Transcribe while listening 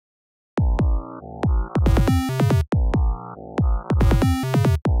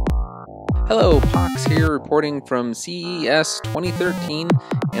Hello, Pox here reporting from CES 2013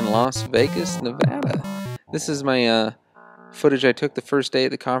 in Las Vegas, Nevada. This is my footage I took the first day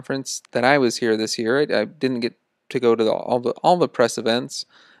at the conference that I was here this year. I didn't get to go to all the press events,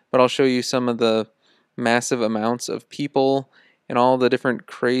 but I'll show you some of the massive amounts of people and all the different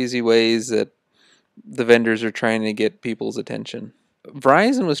crazy ways that the vendors are trying to get people's attention.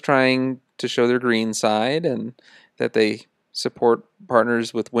 Verizon was trying to show their green side and that they support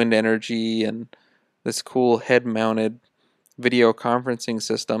partners with wind energy and this cool head-mounted video conferencing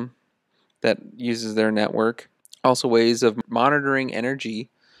system that uses their network. Also ways of monitoring energy,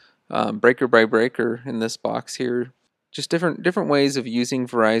 breaker by breaker in this box here. Just different ways of using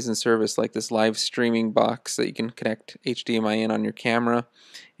Verizon service, like this live streaming box that you can connect HDMI in on your camera,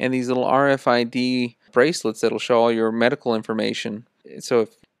 and these little RFID bracelets that'll show all your medical information. So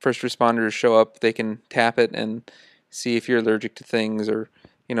if first responders show up, they can tap it and see if you're allergic to things, or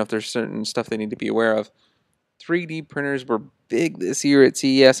if there's certain stuff they need to be aware of. 3D printers were big this year at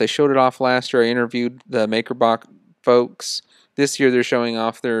CES. I showed it off last year. I interviewed the Makerbot folks. This year they're showing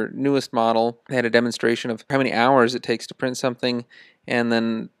off their newest model. They had a demonstration of how many hours it takes to print something and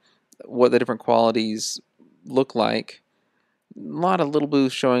then what the different qualities look like. A lot of little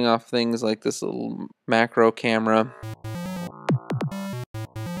booths showing off things like this little macro camera.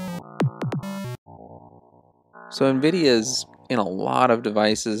 So Nvidia's in a lot of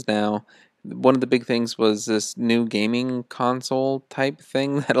devices now. One of the big things was this new gaming console type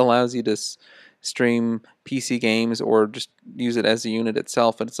thing that allows you to stream PC games or just use it as a unit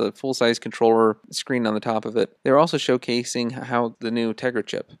itself. It's a full-size controller screen on the top of it. They're also showcasing how the new Tegra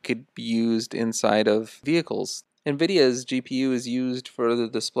chip could be used inside of vehicles. Nvidia's GPU is used for the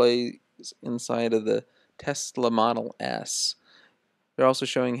displays inside of the Tesla Model S. They're also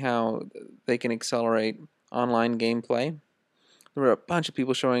showing how they can accelerate online gameplay. There were a bunch of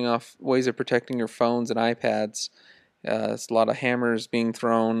people showing off ways of protecting your phones and iPads. It's a lot of hammers being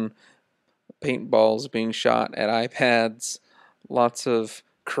thrown, paintballs being shot at iPads, lots of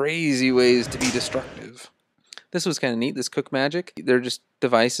crazy ways to be destructive. This was kind of neat, this Cook Magic. They're just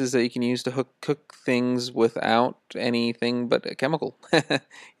devices that you can use to cook things without anything but a chemical. You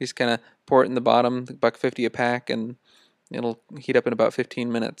just kind of pour it in the bottom, $1.50 a pack, and it'll heat up in about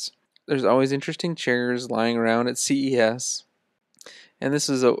 15 minutes. There's always interesting chairs lying around at CES. And this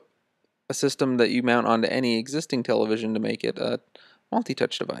is a system that you mount onto any existing television to make it a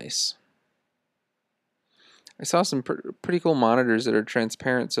multi-touch device. I saw some pretty cool monitors that are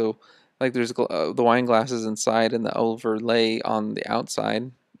transparent, so like there's the wine glasses inside and the overlay on the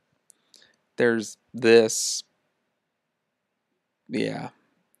outside. There's this. Yeah.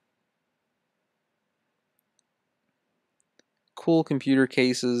 Cool computer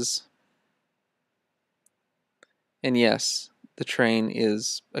cases. And yes, the train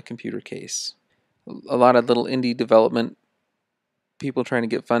is a computer case. A lot of little indie development, people trying to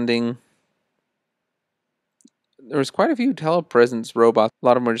get funding. There was quite a few telepresence robots. A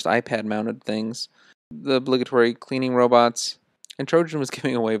lot of them were just iPad mounted things. The obligatory cleaning robots. And Trojan was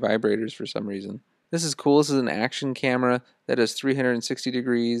giving away vibrators for some reason. This is cool. This is an action camera that does 360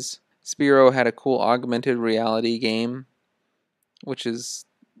 degrees. Spiro had a cool augmented reality game, which is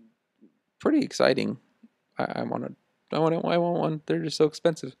pretty exciting. I want one. They're just so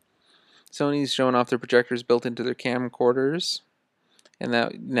expensive. Sony's showing off their projectors built into their camcorders, and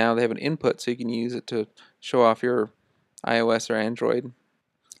now they have an input so you can use it to show off your iOS or Android.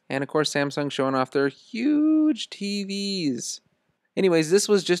 And of course, Samsung showing off their huge TVs. Anyways, this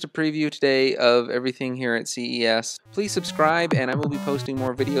was just a preview today of everything here at CES. Please subscribe, and I will be posting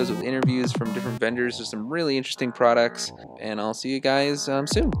more videos with interviews from different vendors with some really interesting products. And I'll see you guys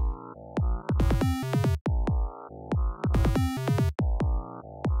soon.